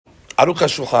Aruch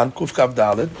HaShulchan, Kuf Kav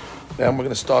Dalet. Then we're going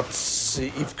to start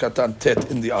Seif Katan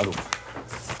Tet in the Aruch.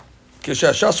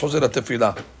 Kishashas Hozer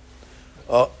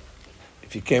HaTefilah.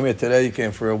 If you came here today, you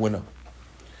came for a winner.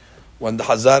 When the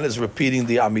Hazan is repeating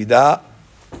the Amidah,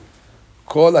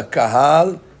 Kol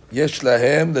HaKahal Yesh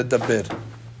Lahem Ledaber.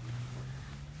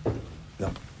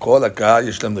 Kol HaKahal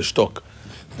Yesh Lahem Leshtok.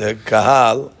 The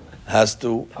Kahal has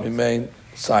to remain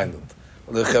silent.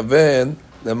 Lechaven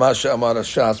lema she'amar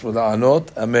Hashas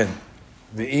v'la'anot amen.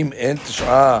 Ve'im en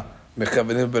tish'a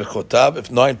mechavenim berchotav. If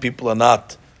 9 people are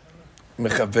not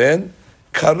mechaven,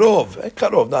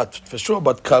 karov, not for sure,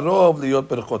 but karov liyot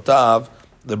berchotav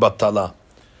lebatala.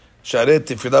 Sharei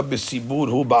tefillah b'sibur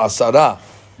hu ba'asara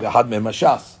ve'had mehem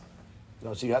Hashas.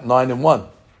 So you got 9 and 1.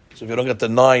 So if you don't get the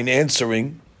 9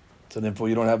 answering, so therefore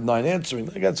you don't have 9 answering.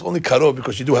 Again, it's only karov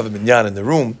because you do have a minyan in the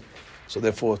room. So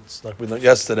therefore, it's like we learned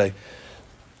yesterday.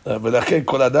 ולכן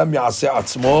כל אדם יעשה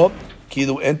עצמו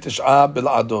כאילו אין תשעה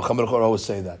בלעדו. Chachamim always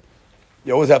say that.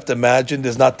 You always have to imagine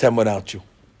there's not 10 without you.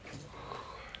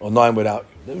 Or 9 without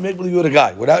you. Make believe you're the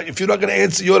guy. If you're not going to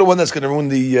answer, you're the one that's going to ruin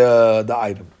the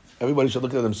item. Everybody should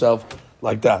look at themselves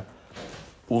like that.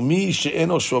 ומי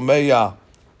שאינו שומע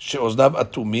שאוזניו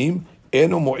אטומים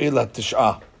אינו מועיל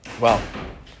לתשעה. Well,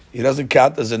 he doesn't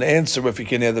count as an answer if he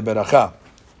can hear the beracha.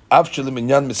 אף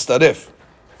שלמניין מצטרף.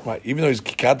 Right, even though he's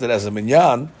counted as a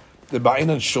minyan, the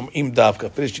ba'inan shom'im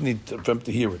davka. First, you need for him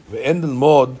to hear it. Ve'en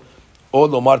l'mod o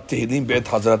lomar tehillim be'et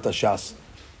hazarat hashas.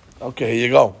 Okay, here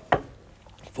you go.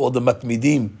 For the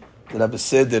matmidim that have a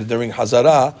seder during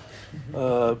hazara,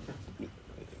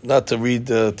 not to read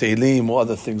tehillim or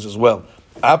other things as well.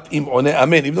 Ap im oneh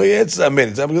amen. Even though he answers amen,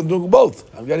 he's I'm doing both.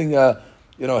 I'm getting half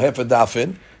a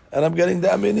dafin, and I'm getting the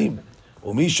amenim.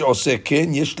 U'mi she'oseh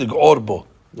ken yesh leg'or bo.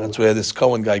 That's where this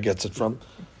Cohen guy gets it from.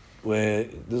 Where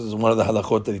this is one of the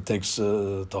halachot that he takes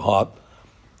to heart,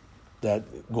 that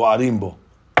guarimbo.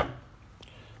 So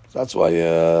that's why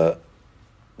the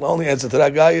only answer to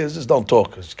that guy is just don't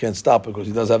talk. You can't stop it because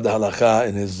he does have the halacha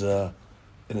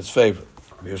in his favor.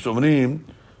 ויש אומרים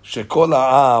שכל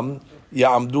העם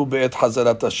יעמדו בעת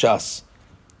חזרת הש"ס.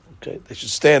 Okay, they should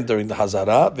stand during the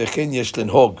hazara. וכן יש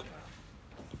לנהוג.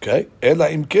 Okay, אלא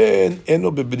אם כן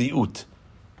אינו בבריאות.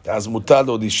 אז מותר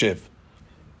לו להישב.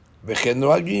 וכן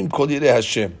נוהגים כל יראי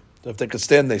השם. So if they can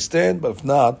stand, they stand, but if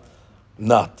not,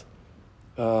 not.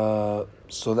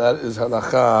 So that is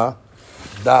halacha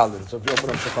daled. So if you open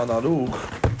up Shulchan Aruch,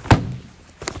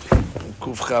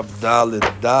 Kuf Chav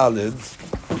daled.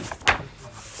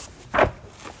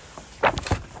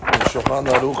 Shulchan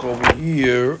Aruch over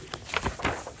here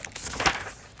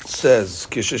says,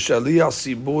 כששליח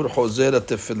ציבור חוזר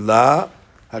התפילה,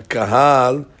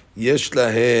 הקהל יש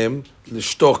להם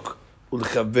לשתוק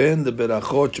ולכוון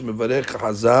לברכות שמברך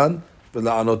החזן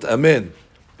ולענות אמן.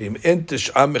 ואם אין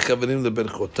 9 מכוונים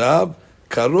לברכותיו,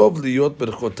 קרוב להיות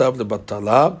ברכותיו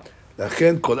לבטלה,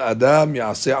 לכן כל אדם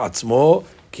יעשה עצמו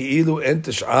כאילו אין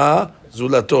 9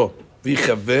 זולתו,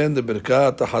 ויכוון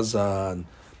לברכת החזן.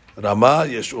 רמה,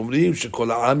 יש אומרים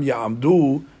שכל העם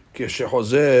יעמדו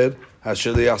כשחוזר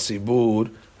השליח ציבור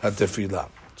התפילה.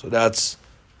 So that's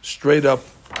straight up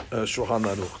Shulchan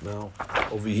Aruch. Now,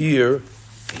 over here,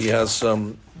 he has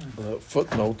some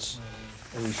footnotes,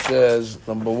 and he says,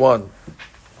 number 1,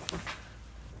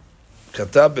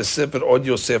 כתב בספר עוד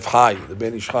יוסף חי,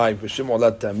 לבן איש חי, בשם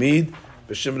עולת תמיד,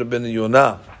 בשם רבן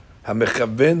יונה,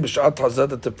 המכוון בשעת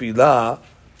חזרת התפילה,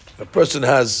 if a person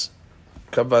has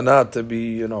כוונה to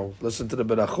be, listen to the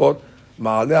ברכות,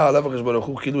 מעלה עליו הקדוש ברוך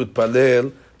הוא כאילו התפלל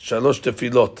 3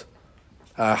 תפילות.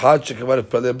 האחד שכבר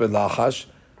התפלל בלחש,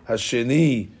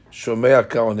 השני שומע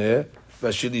כעונה,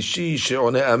 והשלישי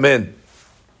שעונה אמן.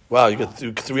 Wow, you got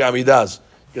 3 amidas.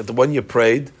 You got the one you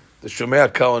prayed, the שומע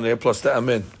כעונה plus the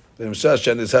amen. למשל,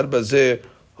 שהנזהר בזה,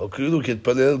 הוא כאילו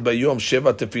כתפלל ביום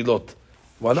 7 תפילות.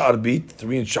 1 ערבית,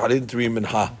 3 in שחרית, 3 in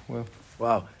מנחה.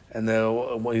 Wow. And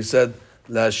when he said,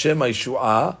 להשם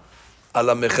הישועה, על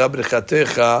עמך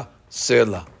ברכתך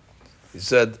סלע. He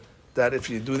said that if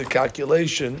you do the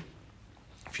calculation,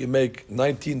 if you make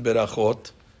 19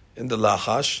 berachot in the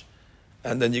lachash,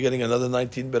 and then you're getting another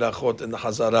 19 berachot in the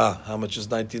hazara. How much is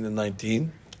 19 and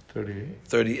 19?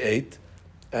 38.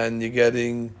 And you're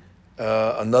getting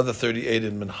another 38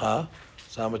 in minha.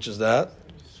 So how much is that?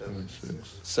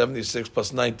 76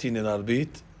 plus 19 in arbit.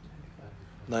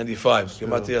 95.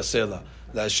 Gemati Yasela.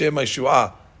 La Hashem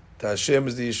Yeshua. The Hashem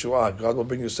is the Yeshua. God will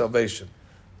bring you salvation.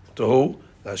 To who?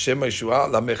 La Hashem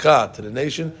Yeshua. La Mecha. To the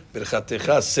nation.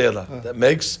 Berchatecha Sela. That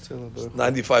makes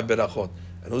 95 berachot.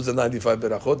 And who's the 95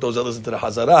 berachot? Those that listen to the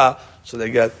Hazara, so they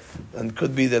get, and it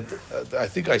could be that, I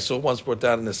think I saw once brought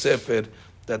down in the Sefer,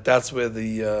 that's where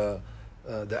the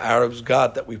Arabs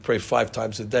got that we pray 5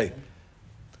 times a day.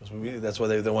 That's why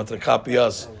they wanted to copy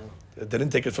us. They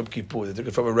didn't take it from Kippur. They took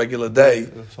it from a regular day.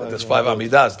 There's 5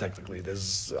 Amidas technically.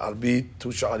 There's Albit, 2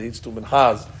 Sha'arits, 2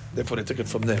 Minhas. Therefore, they took it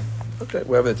from them. Okay,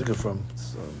 wherever they took it from.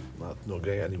 It's not no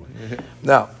gay anyway.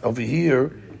 Now, over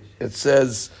here, it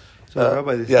says... So,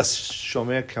 Rabbi, this yes.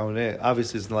 Shomer Kauneh,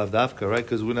 obviously it's not Lavdavka, right?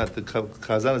 Because we're not, the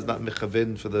Chazan is not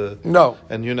Mechaven for the... No.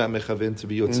 And you're not Mechaven to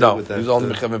be Yotzeh no, with that. he's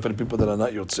only Mechaven for the people that are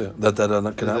not Yotzeh, that are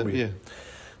not, cannot read. Yeah.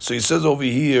 So he says over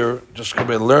here, just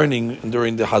learning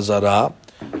during the Hazara,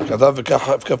 כתב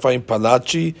וכפיים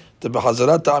פלאצ'י,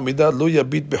 בחזרת העמידה לא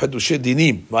יביט בחידושי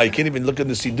דינים. You can't even look in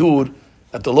the Sidur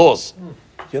at the laws.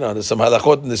 There's some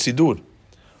halachot in the Sidur.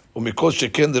 ומכל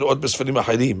שכן לראות בספרים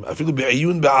אחרים, אפילו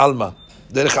בעיון בעלמא,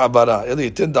 דרך עברה, אלא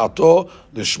ייתן דעתו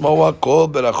לשמוע כל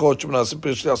ברכות שמנסים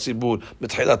פרשי הציבור,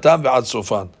 מתחילתם ועד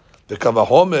סופן. וקו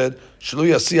החומר שלא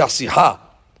ישיח שיחה.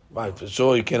 Right,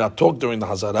 so you cannot talk during the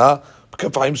Hazara.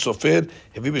 בכף חיים סופר,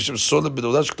 הביא בשם סולב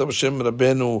בדודה שכתב בשם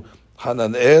רבנו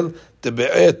חננאל,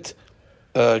 דבעת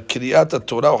קריאת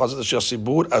התורה וחזרת אשר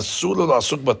הציבור, אסור לו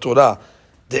לעסוק בתורה,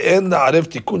 דאין לערב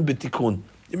תיקון בתיקון.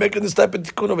 You're making this type of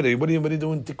תיקון over there. What are you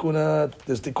doing תיקון?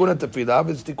 there's תיקון התפילה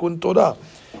ויש תיקון תורה.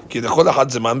 כי לכל אחד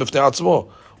זמן בפני עצמו.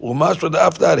 ומה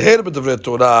שלדאף להרהר בדברי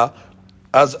תורה,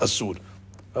 אז אסור.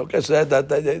 Okay, so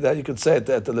that you could say it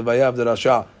at the Levaya of the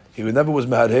Rasha. He never was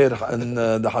מהרהר in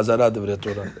the Hazara דברי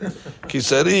תורה. כי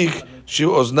צריך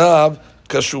שיהיו אוזניו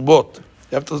קשובות.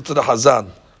 You have to listen to the Hazan.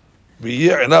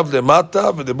 ויהיה עיניו למטה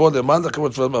ולבוא למעלה כמו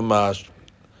תפילת ממש.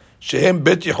 שהם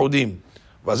בית יחודים.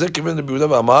 וזה כיוון רבי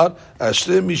יהודה ואמר,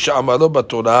 אשרי מי שעמלו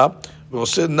בתורה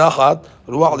ועושה נחת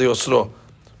רוח ליוסרו.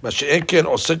 מה שאין כן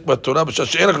עוסק בתורה בשעה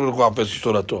שאין לך רוח לחפש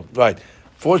תורתו. Right.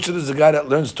 Fortunate is the guy that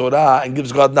learns Torah and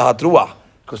gives God נחת רוח.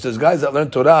 Because there's guys that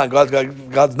learn Torah and God's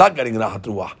not getting נחת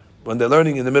רוח. When they're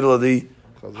learning in the middle of the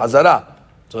Hazara.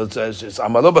 So it's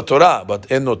עמלו בתורה, but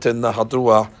אין נותן נחת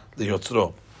רוח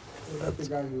ליוצרו. That's the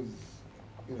guy who's,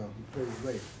 he prays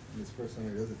late. And his first time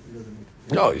he doesn't.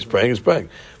 No, he's praying.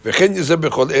 וכן יזה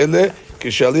בכל אלה,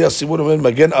 כשעלי הסימון אומר,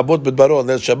 מגן אבות בדברו, על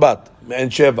נר שבת,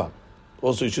 מעין שבע.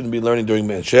 Also, you shouldn't be learning during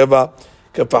מעין שבע.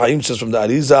 Kafahim says from the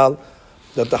Arizal,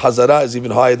 that the Hazara is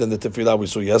even higher than the Tefillah we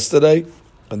saw yesterday,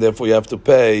 and therefore you have to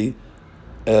pay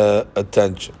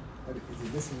attention. Is he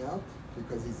missing out?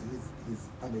 Because his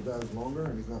Amidah is longer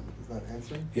and he's not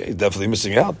answering? Yeah, he's definitely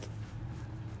missing out.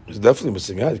 You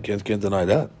can't deny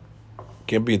that.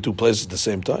 Can't be in 2 places at the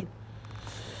same time.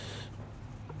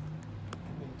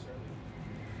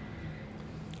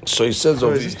 So he says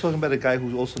So is this talking about a guy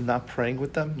who's also not praying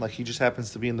with them? Like he just happens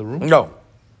to be in the room? No.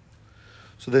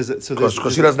 So there's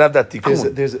because he doesn't have that tikkun.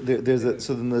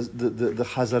 So then the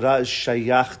Hazara is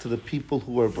shayach to the people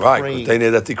who are right, praying. They need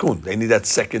that tikkun. They need that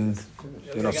second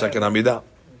Amidah.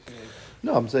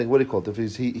 No, I'm saying, what do you call it? If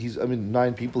he's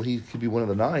 9 people, he could be one of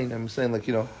the 9. I'm saying, if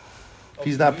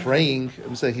he's not praying,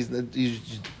 I'm saying he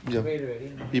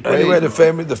prayed. Anyway,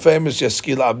 the famous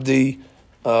Yaskil Abdi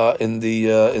in the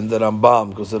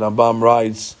Rambam, because the Rambam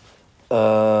writes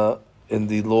in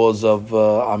the laws of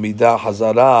Amidah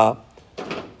Hazara,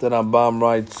 the Rambam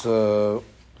writes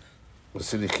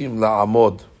Silichim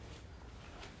La'amod.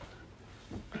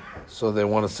 So they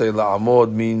want to say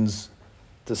La'amod means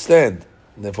to stand.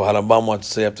 And therefore Rambam wants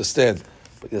to say you have to stand.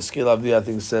 But Yaskil Abdi, I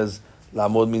think, says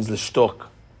La'amod means L'shtok.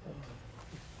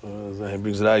 He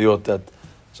brings rayot that,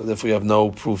 so therefore you have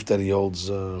no proof that he holds.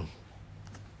 He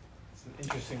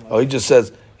just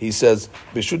says,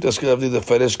 Bishut Yaskil Abdi the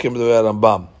Feresh came to the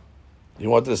Rambam. He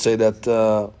wanted to say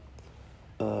that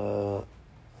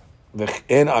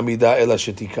ואין עמידה אלא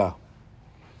שתיקה.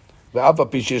 ואף על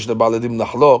פי שיש לבעלדים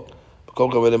לחלוק, בכל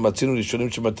כבוד מצינו ראשונים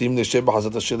שמתאים לשב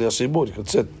בחזרת השיר הציבור,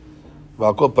 יחצת.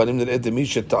 ועל כל פנים נראה דמי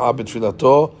שטעה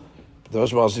בתפילתו, דבר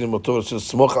שמעשינים אותו ורוצה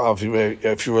לסמוך, if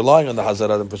you're relying on the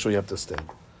Hazara, then for sure you have to stand.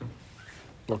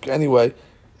 Okay, anyway,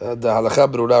 the הלכה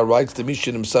ברורה writes, דמי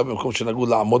שנמצא במקום שנגעו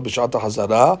לעמוד בשעת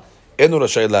החזרה, אינו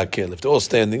רשאי להקל. If they're all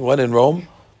standing, when in Rome,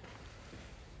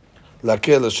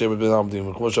 להקל לשבת בין העומדים.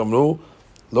 וכמו שאמרו,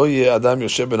 לא יהיה אדם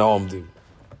יושב בין העומדים.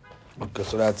 Okay,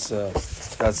 so that's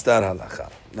that halacha.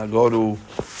 Now go to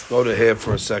here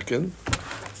for a second.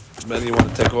 Many you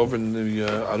want to take over in the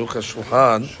Aruch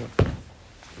HaShulchan.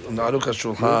 In the Aruch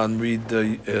HaShulchan, read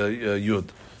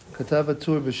Yud. כתב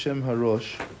הטור בשם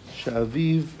הראש,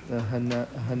 שאביו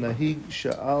הנהיג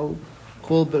שאל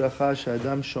כל ברכה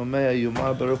שאדם שומע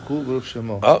יאמר ברוך הוא ברוך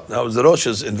שמו. Oh, that was the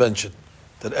Rosh's invention.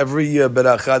 That every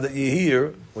beracha that you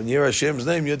hear, when you hear Hashem's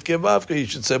name, Yud Kei Vav Kei, you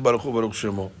should say Baruch Hu Baruch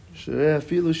Shemo. שראה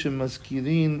אפילו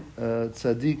שמזכירין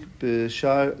צדיק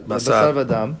בשר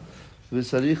ודם,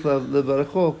 וצריך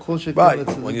לברכו כל שכן Right,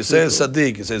 לצדיק. when you say a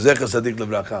tzaddik, you say Zecher Tzaddik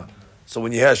Lebracha. So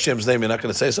when you hear Hashem's name, you're not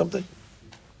going to say something?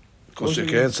 Of כל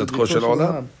שכן, צדקו של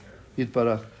עולם.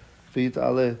 יתברך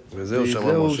ויתעלה.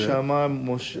 וזהו שמע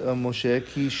משה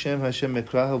כי שם השם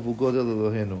מקרא הוא גודל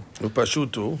אלוהינו.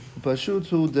 ופשוט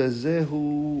הוא.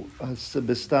 דזהו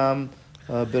בסתם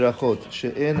ברכות,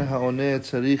 שאין העונה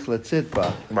צריך לצאת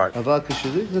בה. אבל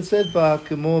כשצריך לצאת בה,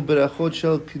 כמו ברכות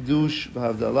של קידוש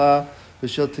והבדלה,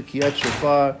 ושל תקיעת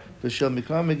שופר, ושל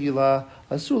מקרא מגילה,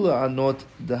 אסור לענות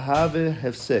דהווה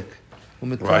הפסק.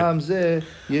 ומטעם זה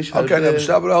יש הרבה... Okay,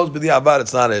 בשתי הברכות בדיעבד,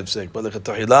 it's not הפסק. but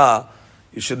לכתחילה,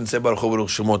 you shouldn't say Baruch Hu Baruch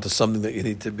Shemo to something that you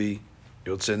need to be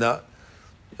yotzei. Now,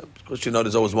 of course, you know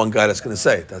there's always one guy that's going to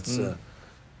say it. That's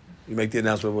you make the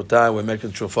announcement all the time. We're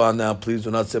making shofar now. Please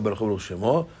do not say Baruch Hu Baruch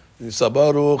Shemo. You say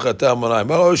Baruch Atah Amonai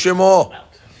Baruch Shemo.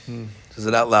 Says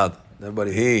it out loud.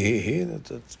 Everybody he.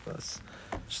 That's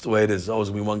just the way it is. There's always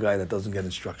going to be one guy that doesn't get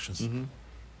instructions.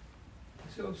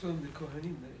 It's also in the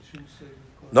Kohanim that you shouldn't say.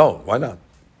 No, why not?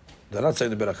 They're not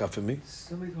saying the Beracha for me.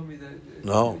 Somebody told me that.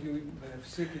 No. You have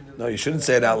sick in the. No, you shouldn't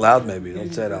say it out loud. Maybe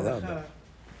don't say it out loud. But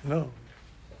no,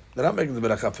 they're not making the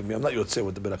Beracha for me. I'm not yotzei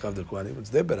with the Beracha of the Kohanim. It's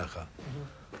their Beracha.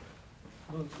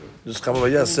 Just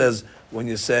Kamavaya says when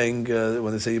you're saying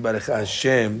when they say Yibarecha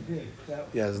Hashem,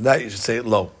 yes, that you should say it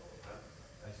low.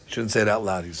 You shouldn't say it out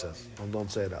loud. He says, don't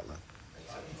say it out loud.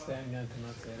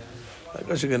 I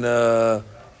guess you're gonna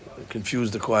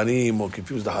confuse the Kohanim or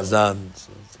confuse the Hazan.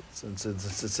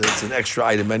 It's an extra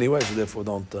item anyway, so therefore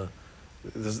don't.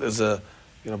 There's a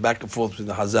back and forth between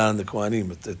the Hazan and the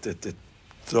Kohanim. It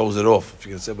throws it off if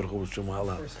you can say Baruch Hu Shemo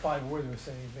Halal. First 5 words were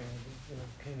saying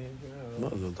No,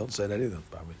 don't say that either,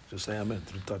 probably. Just say Amen.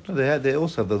 No, they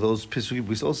also have those pasukim.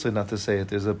 We also say not to say it.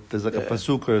 There's like a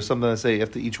pasuk or something that say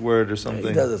after each word or something.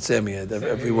 He does it, Sammy.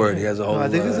 Every word he has a whole. No, I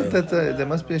think isn't that there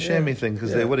must be a shaming thing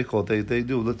because what do you call it? They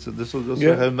do. This will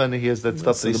also have many. He has that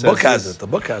stuff. The book has it. The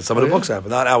book has. Some of the books have it,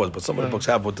 not ours, but some of the books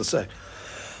have what to say.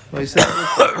 No, he says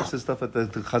stuff at the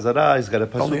Chazara. He's got a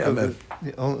pasuk. Only Amen.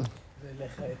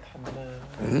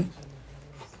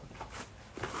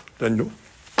 Then you.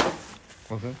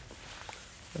 Okay.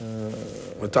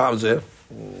 מטעם זה,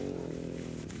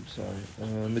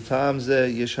 מטעם זה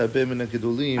יש הרבה מן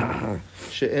הגדולים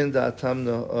שאין דעתם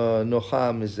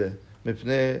נוחה מזה,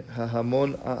 מפני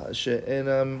ההמון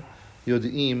שאינם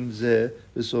יודעים זה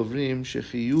וסוברים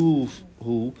שחיוב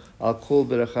הוא על כל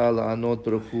ברכה לענות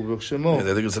ברוך הוא ברוך שמו.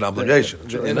 they think it's an obligation.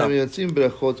 ואינם יוצאים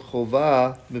ברכות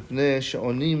חובה מפני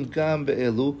שעונים גם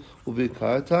באלו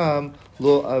ובעיקרתם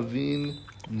לא אבין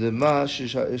למה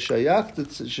ששייך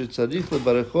שצריך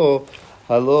לברכו,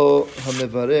 הלא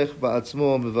המברך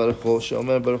בעצמו מברכו,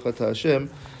 שאומר ברוך אתה השם,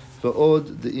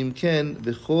 ועוד דאם כן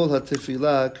בכל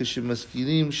התפילה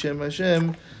כשמזכירים שם השם,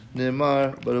 נאמר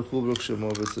ברוך הוא ברוך שמו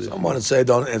וצריך. Someone would say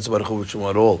don't answer Baruch Hu Baruch Shemo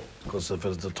at all, because if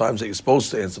it's the times that you're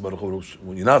supposed to answer Baruch Hu Baruch Shemo,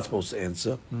 when you're not supposed to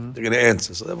answer, they're going to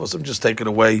answer. So therefore, some just take it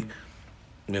away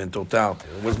in totality.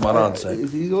 What's Maran saying?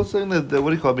 He's also saying that what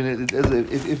do you call it? I mean,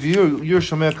 if you're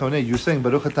Shomer Kavaneh, you're saying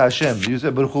Baruch Atah Hashem. You say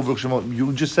Baruch Hu Baruch Shemo.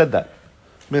 You just said that. I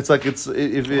mean, it's like it's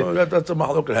that's a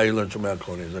mahaluk at how you learn Shomer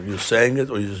Kavaneh. Like you're saying it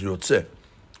or you just yotzei.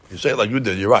 You say it like you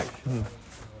did. You're right. You're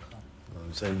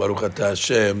saying Baruch Atah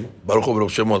Hashem, Baruch Hu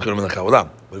Baruch Shemo.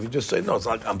 But if you just say no, it's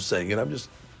like I'm saying it. I'm just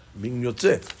being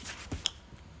yotzei.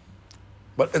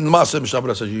 But in the Maaseh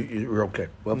Mishnah says you're okay.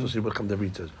 We'll have to see what Cham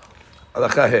David says.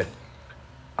 Alakha he.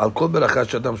 על כל ברכה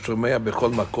שאדם שומע בכל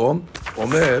מקום,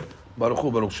 אומר, ברוך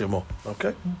הוא ברוך שמו.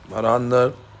 Okay? Maran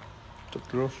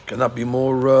cannot be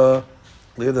more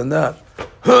clear than that.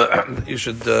 You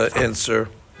should answer,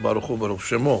 ברוך הוא ברוך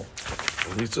שמו.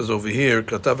 And he says over here,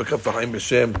 כתב וכף החיים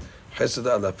בשם חסד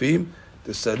האלפים,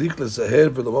 צריך לזהר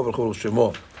ולומר ברוך הוא ברוך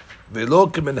שמו. ולא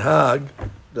כמנהג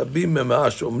רבים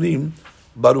ממה שאומרים,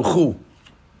 ברוך הוא.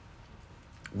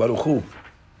 ברוך הוא.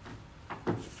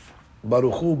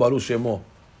 ברוך הוא ברוך שמו.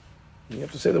 You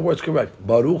have to say the words correct.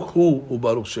 Baruch Hu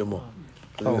Baruch Shemo.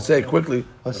 You say it quickly.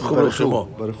 Baruch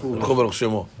Shemo. Baruch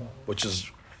Shemo. Which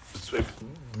is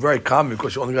very common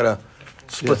because you only got a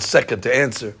split second to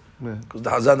answer. Because the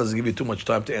Hazan doesn't give you too much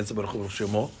time to answer Baruch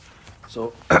Shemo.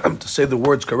 So to say the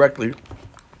words correctly.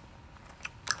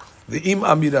 ואם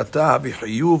אמירתה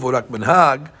בחיוב או רק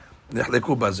מנהג,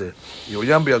 נחלקו בזה.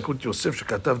 יוים בילקוט יוסף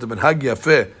שכתב את המנהג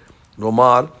יפה,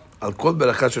 לומר על כל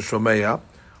ברכה ששומע,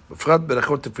 בפרט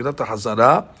ברכות תפילת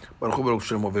החזרה, ברוך הוא ברוך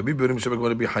שמו, ובי ביורים שבק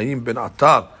רבי חיים בן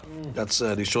עטר, that's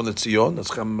ראשון לציון,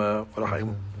 that's גם ברוך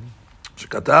חיים,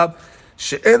 שכתב,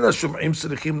 שאין השומעים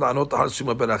צריכים לענות אחר שם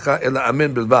הברכה, אלא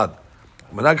אמן בלבד.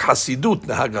 מנהג חסידות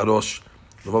נהג הראש,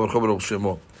 לומר ברוך הוא ברוך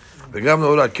שמו. וגם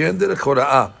להוראה, כן דרך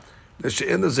הוראה,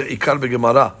 שאין לזה עיקר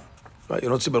בגמרא. You don't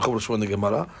see ברוך הוא ברוך שמו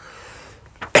בגמרא.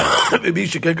 ובי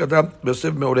שכן כתב ביוסף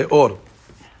מעורי אור,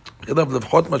 כתב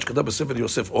לפחות מה שכתב בספר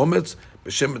יוסף אומץ,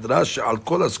 בשם מדרש, שעל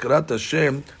כל הזכרת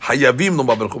השם חייבים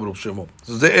לומר ברוך הוא ברוך שמו.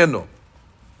 זה אינו.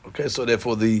 Okay, so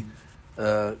therefore the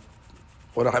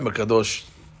אור החיים הקדוש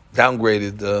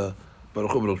downgraded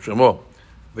ברוך הוא ברוך שמו.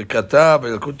 וכתב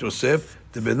בילקוט יוסף,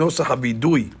 זה בנוסח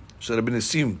הבידוי של רבי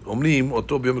ניסים, אומרים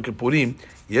אותו ביום הכיפורים,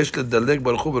 יש לדלג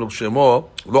ברוך הוא ברוך שמו,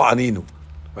 לא ענינו.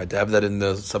 Right, to have that in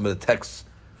some of the texts.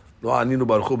 לא ענינו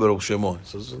ברוך הוא ברוך שמו.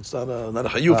 So it's not a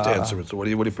חיוב to answer it. So what are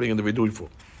you putting in the בידוי for?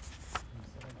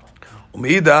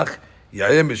 ומאידך,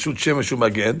 יעיה משות שמש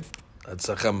ומגן,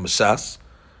 הצלחה מסס,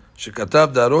 שכתב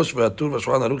דרוש והטור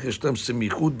והשולחן ערוך יש להם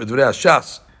סמיכות בדברי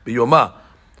הש"ס, ביומה.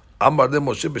 אמר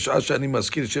למשה, בשעה שאני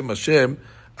מזכיר שם השם,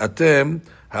 אתם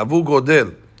הבו גודל.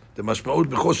 זה משמעות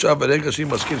בכל שעה ורגע שהיא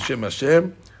מזכיר שם השם,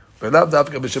 ולאו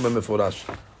דווקא בשם המפורש.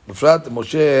 בפרט,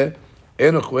 משה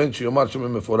אין הכהן שיאמר שם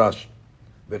המפורש.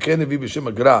 וכן הביא בשם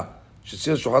הגר"א,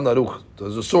 שצייר שולחן ערוך,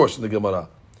 זה source in the גמרא.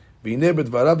 והנה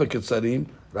בדבריו הקצרים,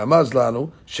 רמז לנו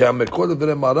שהמקור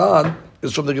לדברי מרן, is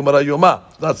from the גמרא יומא,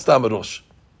 not סתם ראש.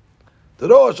 The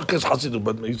Rosh, okay, it's Hasidut,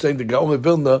 but he's saying the Gaon of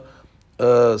Vilna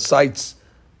cites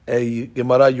a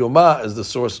Gemara Yoma as the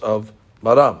source of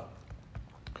Maram.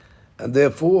 And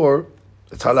therefore,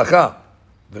 it's halakha.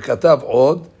 וכתב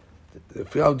עוד,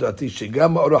 לפי דעתי,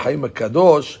 שגם מאור החיים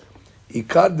הקדוש,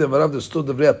 עיקר דבריו דסתור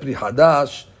דברי הפרי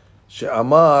חדש,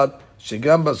 שאמר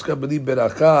שגם בעסקה בלי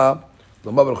ברכה,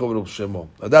 לומר ברוך הוא ברוך שמו.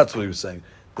 That's what he was saying.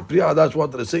 The Pri Hadash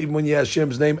wanted to say, even when you have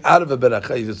Hashem's name out of a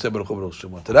beracha, you should say Baruch Hu Baruch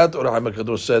Shemo. To that, Or HaChaim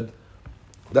HaKadosh said,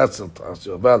 that's not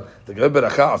Hashem. אבל לגבי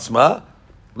ברכה עצמה,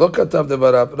 לא כתב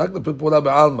דבריו, רק לפי פעולה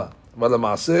בעלמא. אבל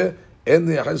למעשה, אין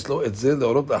לייחס לו את זה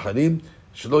להורות לאחרים,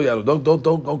 שלא יעלו.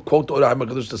 Don't quote Or HaChaim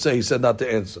HaKadosh to say, he said not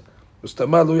to answer.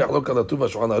 וסתמה לא יחלוק על הטוב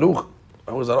והשולחן ערוך,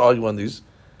 I was not arguing on these,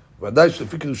 ודאי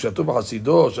שלפי קדושתו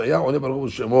וחסידו, שהיה עונה ברוך הוא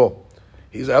שמו.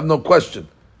 He said, I have no question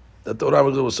that the Or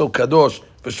HaChaim HaKadosh was so kadosh,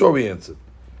 for sure he answered.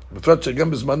 בפרט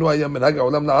שגם בזמנו היה מנהג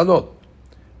העולם לענות.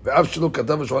 ואף שלא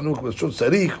כתב השולחן ערוך בלשון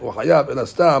צריך או חייב, אלא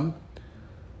סתם,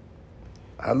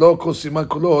 הלא כל סימן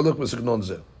כולו הולך בסגנון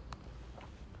זה.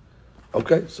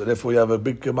 Okay, so therefore you have a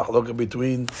big מחלוקת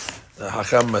between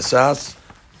Hacham Masas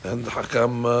and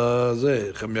Hacham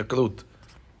Hacham Yaklut.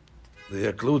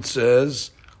 The Yaklut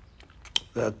says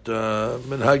that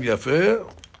Minhag Yafeh,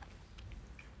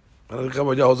 and Hacham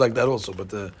Yahya holds like that also,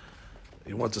 but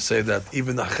he wants to say that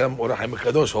even Hacham or Hacham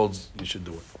Kadosh holds you should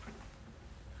do it.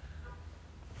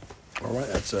 All right,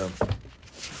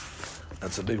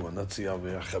 that's a big one. Let's see how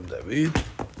we Hacham David.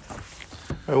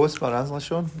 What's Maran's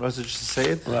Lashon? Was it just to say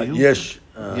it? Yesh.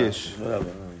 Yesh.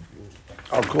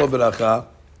 על כל ברכה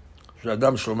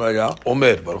שאדם שומע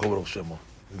אומר ברוך הוא ברוך שמו.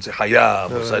 זה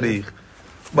חייב, או צריך.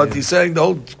 But he's saying the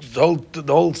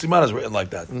whole siman is written like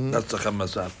that. That's the Hacham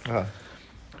Masas.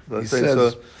 He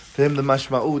says, for him the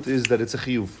mashma'ut is that it's a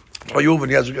chiyuv. Chiyuv, and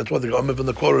he has to get what the Gemara from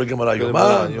the Korah Gemara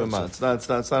Yoma. It's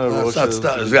not a rosh.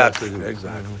 Exactly.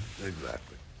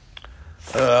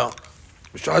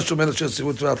 בשעה שומע של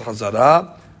סיבוד תפילת חזרה,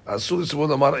 אסור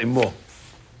לסיבוד אמר עמו.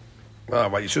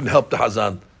 Right, you shouldn't help the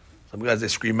Hazan. Some guys, they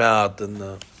scream out and...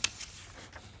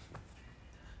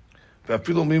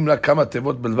 ואפילו אומרים לה כמה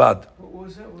תיבות בלבד. What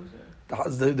was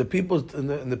that? The people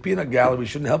in the peanut gallery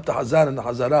shouldn't help the Hazan and the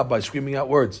Hazara by screaming out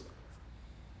words.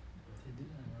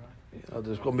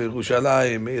 There's going to be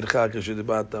Yerushalayim, Meircha,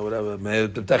 Keshedibata, whatever,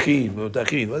 Tachin. Well,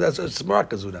 that's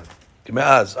Marakas with that.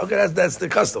 K'me'az. Okay, that's the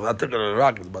custom. I'm taking the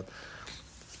rockets, but...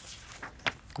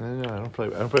 I don't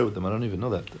play with them. I don't even know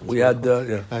that. We had,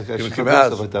 yeah. I should start doing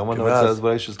stuff like that. I wonder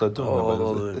what I should start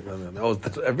doing.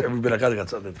 Every bit I got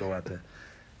something to throw out there.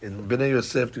 In Bnei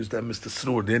Yosef, used to have Mr.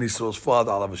 Sroor, Danny Sroor's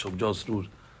father, Allah V'Shalom, John Sroor.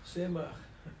 Semach.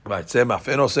 Right, Semach.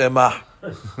 Feno Semach.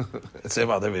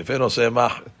 Semach, David. Feno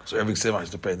Semach. So every Semach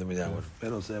used to pay them in Yahweh.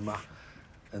 Feno Semach.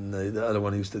 And the other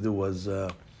one he used to do was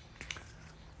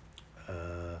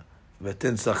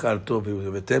V'ten Sachar Tov.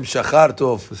 V'tem Shachar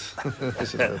Tov.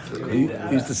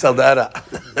 He used to sell the Ara.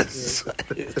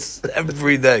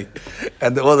 Every day.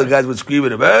 And all the guys would scream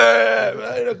at him,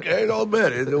 hey, okay, old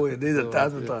man. He did it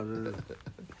 1,000 times.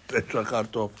 V'tem Shachar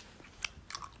Tov.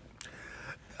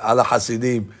 Ala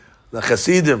Hasidim. The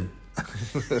Hasidim.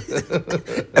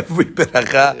 Every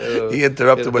beracha, he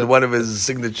interrupted with one of his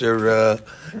signature,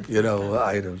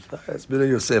 items. It's Bnei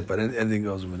Yosef, but anything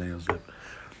goes with Bnei Yosef.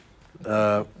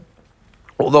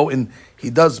 Although he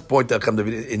does point out,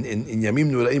 in Yamim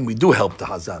Nura'im, we do help the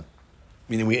Hazan.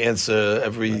 Meaning we answer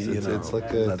every, it's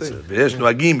like a thing. ויש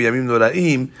נוהגים בימים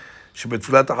נוראים,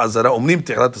 שבתפילת החזרה, אומרים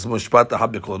תחילת המשפט אחת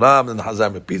בקולם, and the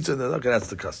Hazan repeats it, okay, that's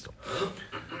the custom.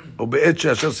 ובעת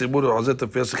שאשר סיבור וחוזר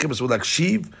תפילה צריכים אסור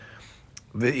להקשיב,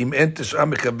 ואם אין תשעה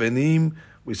מכוונים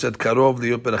We said karov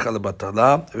liyot beracha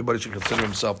lebatala. Everybody should consider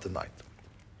himself the ninth.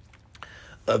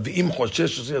 V'im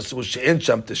choshesh she'en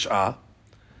sham tish'ah.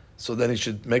 So then he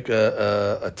should make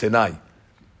a tenai.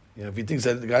 You know, if he thinks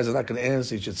that the guys are not going to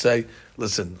answer, he should say,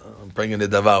 "Listen, I'm bringing a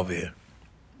dava over here.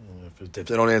 If they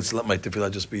don't answer, let my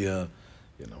tefillah just be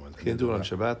Can't do it on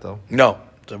Shabbat though. No,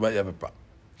 Shabbat you have a problem.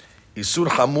 Isur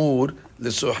hamur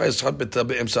lesoches had betela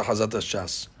be'emsa hazat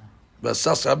hashas.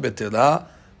 V'asas had betela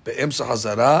be'emsa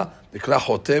hazara nikra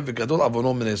chotev v'gadol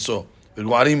avono mineso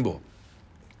v'guarim bo.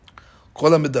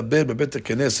 כל המדבר בבית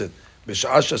הכנסת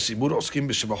בשעה שהציבור עוסקים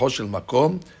בשבחו של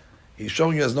מקום, he's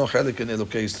showing you has no חלק in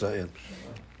אלוקי ישראל.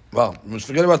 Well,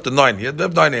 forget about the 9. You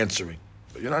have 9 answering.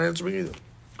 But you're not answering either.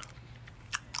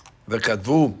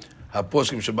 וכתבו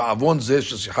הפוסקים שבעוון זה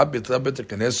ששיחת ביתרה בית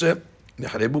הכנסת,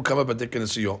 נחרבו כמה בתי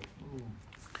כנסיות.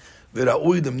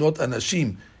 וראוי למנות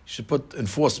אנשים, you should put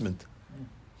enforcement.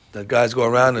 That guys go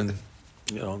around and,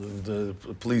 the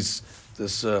police,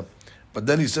 this, but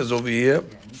then he says over here,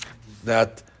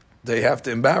 that they have to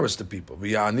embarrass the people.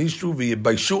 V'ya'anishu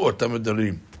v'yibayshu otam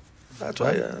adarim. That's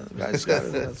why guys got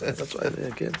it. That's why I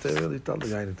can't really tell the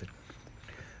guy anything.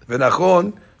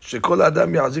 V'nachon shekol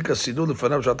adam ya'azik hasidur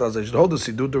lefanav shat hazeh. He should hold the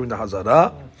sidur during the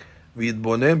hazara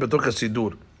v'yitbonem betoch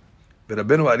hasidur.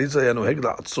 V'Rabbeinu Arizah היה נוהג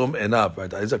לעצום עיניו. Right?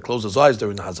 Arizah closed his eyes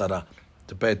during the hazara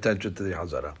to pay attention to the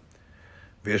hazara.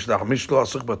 ויש להחמיש לו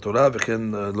עסוק בתורה וכן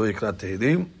לא יקרא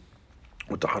תהילים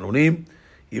ותחנונים.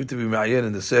 Even to be ma'ayen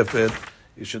in the sefer,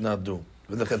 you should not do.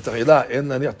 Although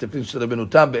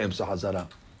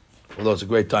it's a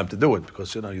great time to do it,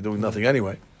 because you're doing nothing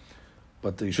anyway.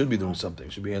 But you should be doing something.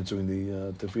 You should be answering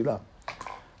the tefillah.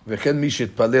 וכן מי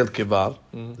שהתפלל כבר,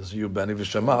 this is you, Benny,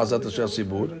 ושמע hazat asher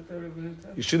sibur,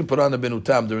 you shouldn't put on a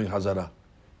benutam during hazara.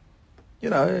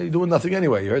 You're doing nothing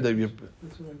anyway. You heard that.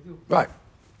 That's what I do. Right.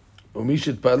 ומי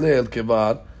שהתפלל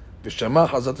כבר, ושמע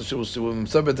חזת אשר סיבור,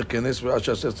 ומצא בית הכנס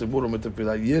ואשר עשה סיבור ומת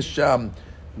תפילה. יש שם,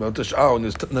 באותה שעה, and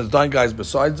there's 9 guys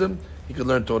besides him, he can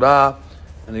learn Torah,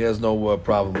 and he has no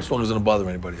problem, as long as it doesn't bother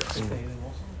anybody else.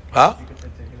 Huh?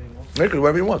 He can do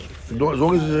whatever he wants. As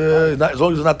long as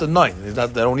it's not the 9, they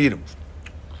don't need him.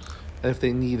 And if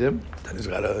they need him, Then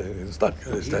he's stuck.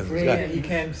 You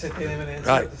can't sit there and answer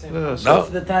Right. at the same No, time. so- Most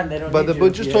of the time they don't but need we're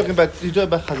you. just talking about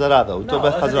Chazara though. We're talking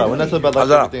about Chazara. We're not talking about like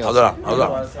everything else.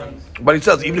 Hazara. But he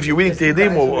says, even if you're reading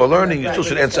Tehillim or learning, you still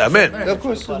should answer Amen. Of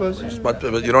course, But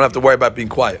you don't have to worry about being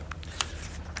quiet.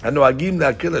 And Noagim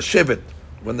Nakil Shevet,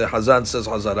 when the Hazan says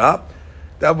Hazara,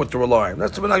 that's what to rely on.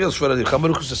 That's the Benagos for the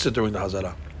Chamaruch is to sit during the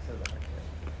Hazara.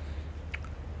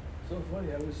 So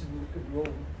funny, I was in Rome,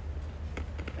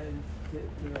 and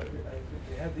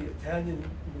they have the Italian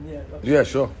minyan. Yeah,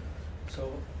 sure.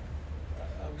 So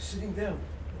I was sitting down.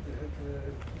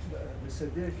 The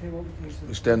Seder came over to me and said,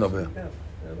 You stand over "Sit here." down."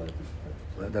 And I'm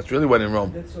like, That's really when in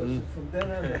Rome. That's from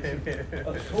then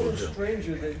on, a total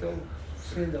stranger, they don't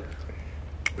stand up.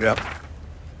 Yeah.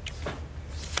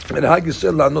 And Hagi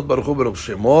said, לענות ברוך הוא ברוך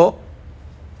שמו,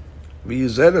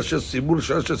 ויזהר אשר ציבור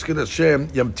שעה שהזכיר השם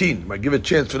ימתין. I give a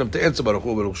chance for them to answer ברוך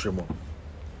הוא ברוך שמו.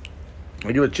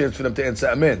 I give a chance for them to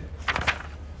answer Amen.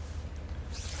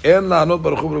 אין לענות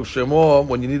ברוך הוא ברוך שמו,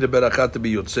 when you need a ברכה to be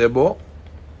יוצא בו.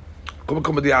 כל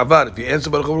מקום בדיעבר, if you answer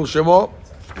ברוך הוא ברוך שמו,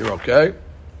 you're okay.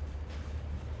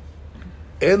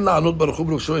 אין לענות ברוך הוא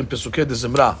ברוך שמו in פסוקי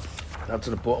דזמרה. That's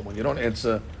an important one. You don't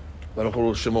answer Baruch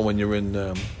Hu Shemo when you're in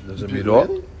the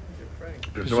Zemirot.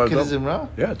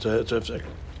 Yeah, it's a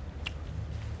second.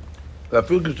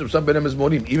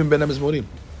 Even Ben Mizmorim.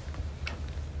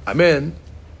 Amen.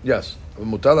 Yes.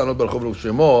 מותר לענות ברוך הוא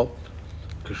שמו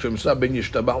כשמסע בין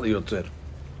ישתבח ליוצר.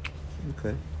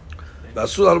 Okay.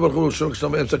 ואסור לענות ברוך הוא שמו כשאתה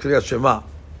באמצע קריאת שמע.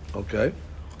 אוקיי?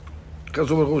 וכן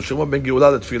אסור ברוך הוא שמו בין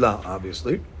גאולה לתפילה,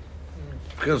 obviously.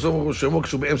 וכן אסור ברוך הוא שמו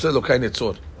כשהוא באמצע אלוקי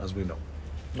נצור, as we know.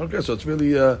 Okay, so it's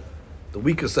really the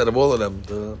weakest out of all of them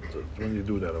when you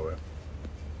do that over.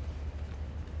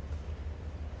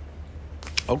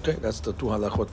 Okay, that's the 2 halachot.